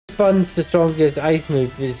fun's the strongest ice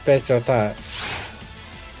move with special attack.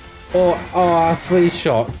 Or a freeze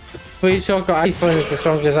shot. Freeze shot or ice fun is the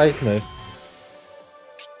strongest ice move.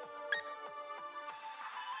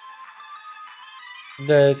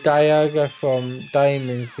 The Dialga from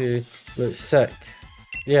Diamond who looks sick.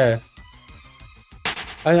 Yeah.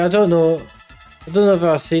 I don't know. I don't know if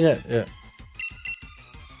I've seen it yet.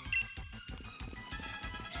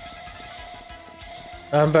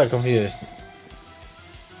 I'm a bit confused.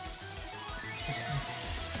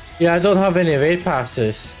 Yeah, I don't have any raid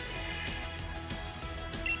passes.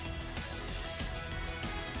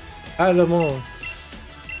 At the moment.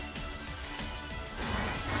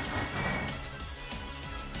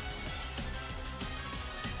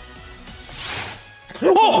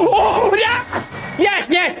 Oh, yeah! Yes,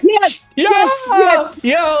 yes, yes! Yo! Yes, yes.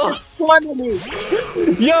 Yo! Finally!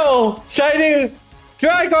 Yo! Shiny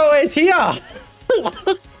Drago is here!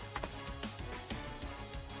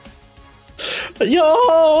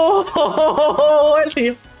 Yo!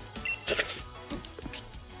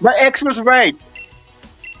 My ex was right.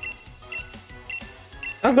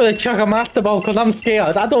 I'm gonna chuck a master ball because I'm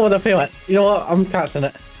scared. I don't want to feel it. You know what? I'm catching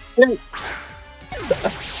it. Yes.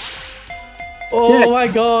 Oh yes. my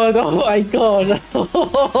god! Oh my god!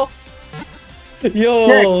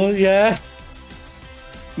 Yo! Yes. Yeah.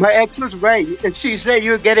 My ex was right. And she said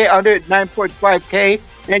you get it under 9.5K,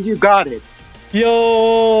 and you got it.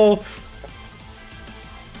 Yo!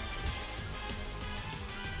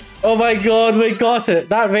 Oh my god, we got it!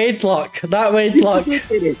 That raid luck! That raid luck! You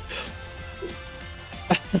predicted it.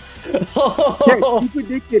 Yes, you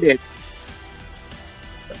predicted it.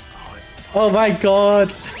 Oh my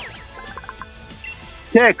god!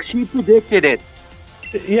 Tech, she predicted it.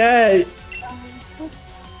 Yeah!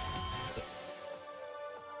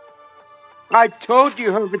 I told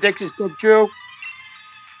you her predictions come true.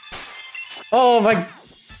 Oh my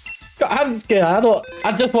god, I'm scared.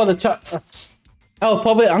 I just want to chuck.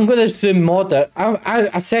 I'm gonna zoom mod it.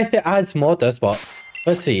 I set it as modest, but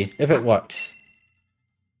let's see if it works.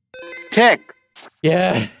 Tech.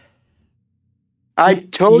 Yeah. I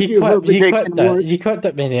told you her prediction worked. You clicked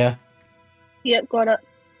it, Mania. Yep, got it.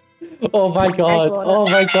 Oh my god. Oh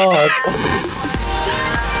my god.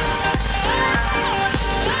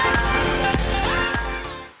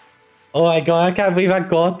 Oh my god, I can't believe I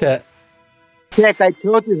got it. Tech, I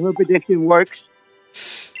told you her prediction works.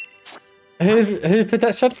 Who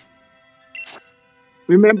prediction?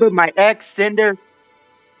 Remember my ex, Cinder?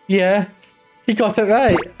 Yeah. He got it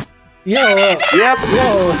right. Yo. Yep.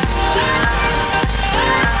 Yo.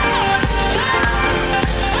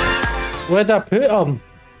 Where'd I put him?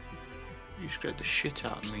 You scared the shit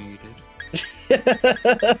out of me, you did.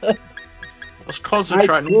 I was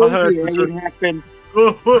concentrating on my head. It would happen.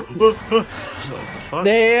 What the fuck?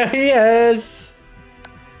 There he is!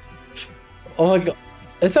 Oh my god.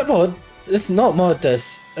 Is it mod? It's not modest.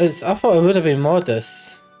 I thought it would have been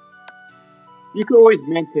modest. You could always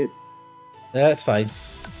mint it. Yeah, that's fine.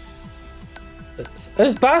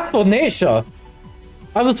 It's basketball nature.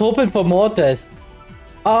 I was hoping for modest.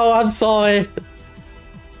 Oh, I'm sorry.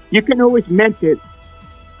 You can always mint it.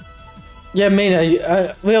 Yeah,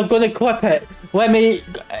 Mina, we're gonna clip it. Let me,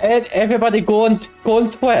 everybody go on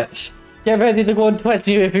Twitch. Get ready to go on Twitch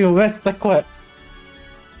if you missed the clip.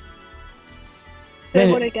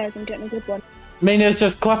 Don't worry guys, I'm getting a good one. Mina's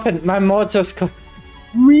just clipping, my mod just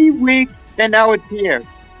 3 weeks and now it's here.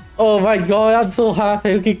 Oh my god, I'm so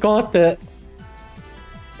happy we got it.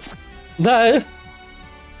 No.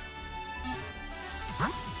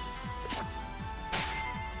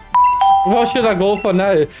 What should I go for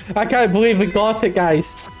now? I can't believe we got it,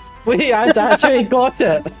 guys. We actually got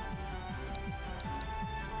it.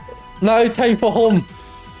 Now time for home.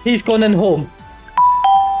 He's gone in home.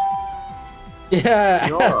 Yeah.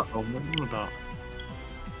 You're at home, what are you about?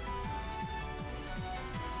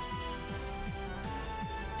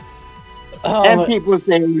 Oh, And people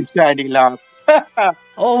say you're shiny lock.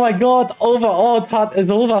 oh my god, overall hunt is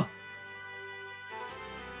over.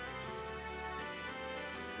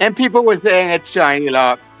 And people were saying it's shiny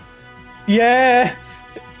lock. Yeah.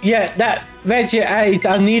 Yeah, that Reggie eyes,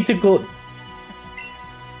 I need to go.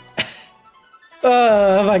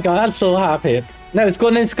 Oh my god, I'm so happy. Now it's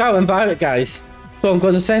going in Scout and Barrett, guys. So I'm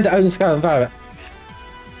going to send it out in Scout and Barrett.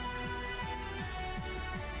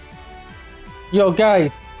 Yo,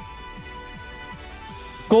 guys.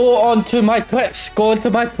 Go on to my Twitch. Go on to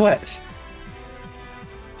my Twitch.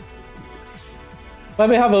 Let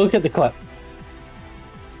me have a look at the clip.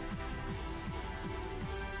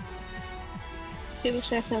 Give me a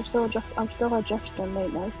second, I'm still adjusting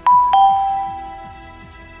right now.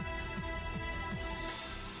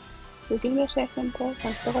 So give me a second, Paul.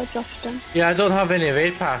 I'm still adjusting. Yeah, I don't have any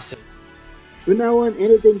raid passes. From now on,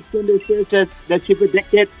 anything Cinder says that she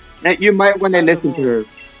predicted, that you might want to listen to her.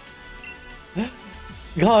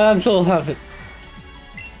 God, I'm so happy.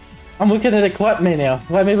 I'm looking at the clip now.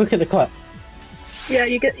 Let me look at the clip. Yeah,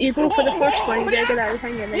 you go for the first one, you get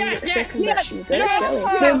everything, and then you get the second bit, and you do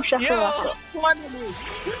it. Boom, shuffle.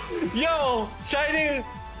 Yo, Shiny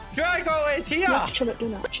Drago is here! Actually, do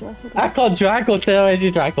not actually. I called Drago to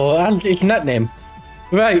Regidrago, and his nickname.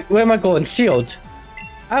 Right, where am I going? Shield.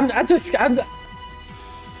 I'm. You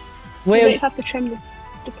Wait. might have to trim the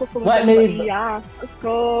Pokemon. Let me. Yeah, let's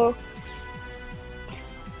go.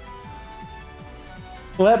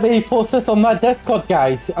 Let me post this on my Discord,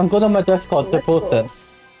 guys. I'm going on my Discord to post it.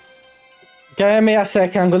 Give me a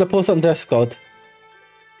second, I'm going to post it on Discord.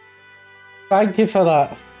 Thank you for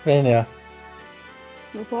that, Rainier.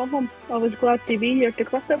 No problem. I was glad to be here to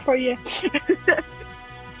clip it for you.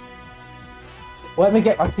 Let me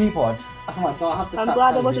get my keyboard. Oh my god, I have to I'm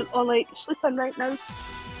glad I wasn't all like sleeping right now.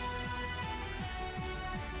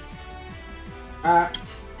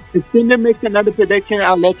 If Cinder makes another prediction,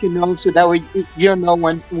 I'll let you know so that way you'll know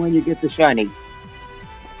when you get the shiny.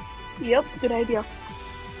 Yep, good idea.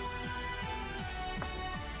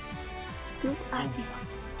 Good idea.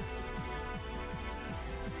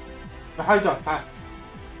 The hijack cat.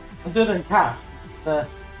 I'm doing a cat. The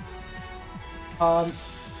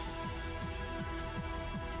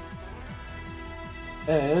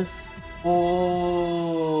is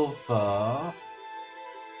over.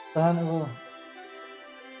 The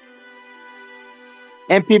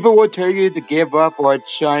And people will tell you to give up or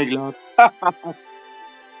shiny glove.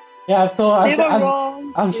 Yeah, so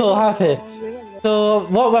I'm so happy. So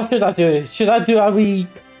what should I do? Should I do a wee?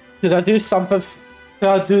 Should I do something? Should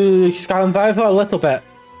I do Scan Vibe for a little bit?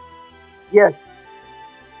 Yes.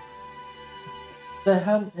 The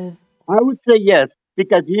hunt is. I would say yes,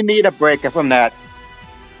 because you need a break from that.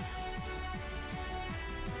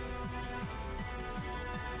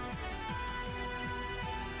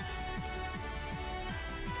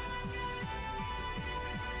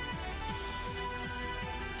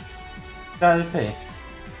 Go pace.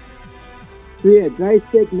 So yeah, guys,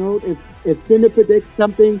 take note. If Cinder predicts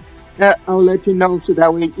something, I'll let you know so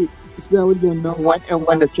that way you'll know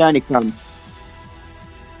when the shiny comes.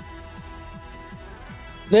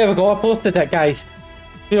 There we go, I posted it, guys.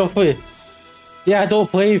 Feel free. Yeah, I don't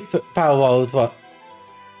play Power World, but...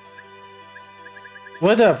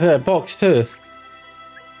 Where did I put it? Box 2?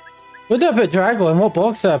 Where did I put Drago and what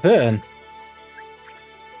box did I put in?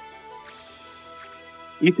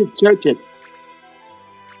 You could search it.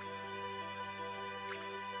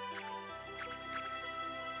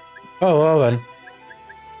 Oh, well then.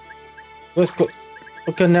 Let's go.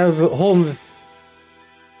 Okay, now home.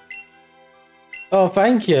 Oh,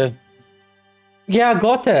 thank you. Yeah, I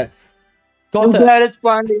got it. I'm glad it's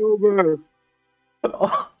finally over.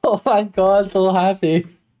 Oh my god, so happy.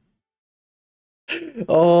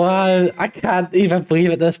 Oh, I can't even believe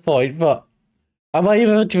at this point, but... Am I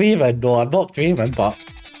even dreaming? No, I'm not dreaming, but...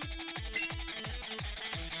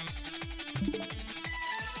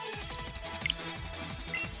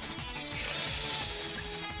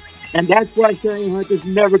 And that's why shiny hunters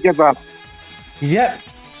never give up. Yep.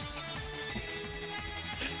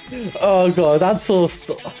 Oh god, I'm so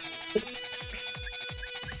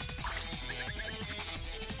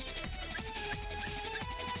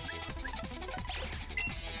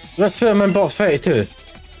Let's put him in box 32.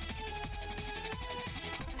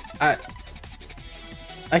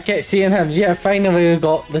 I kept seeing him. Yeah, finally we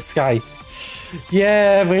got this guy.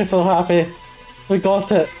 Yeah, we're so happy. We got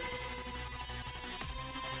it.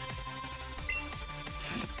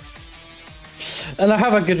 And I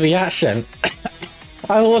have a good reaction.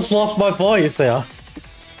 I almost lost my voice there.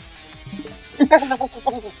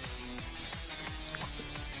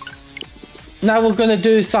 Now we're gonna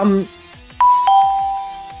do some...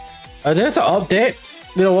 there's an update.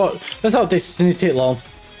 You know what? This update doesn't take long.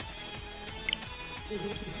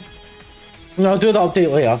 No, I'll do the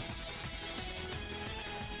update later.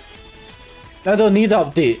 I don't need the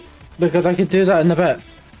update because I can do that in a bit.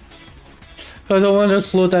 I don't want to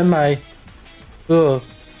slow down my... Oh,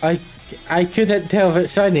 I couldn't tell if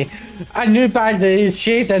it's shiny. I knew by the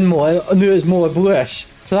shading more, I knew it was more bluish.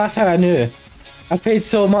 So that's how I knew. I paid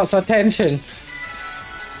so much attention.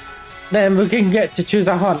 Then we can get to choose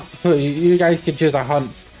a hunt. So you guys can choose a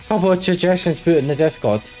hunt. Couple of suggestions put in the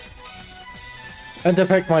Discord. And to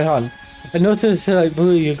pick my hunt. I noticed like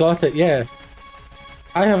blue, you got it, yeah.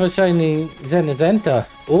 I have a shiny Zenizenta.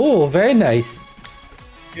 Oh, very nice.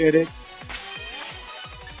 Get it?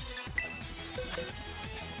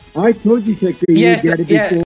 I told you, Techie, yes, you get it before. Yeah.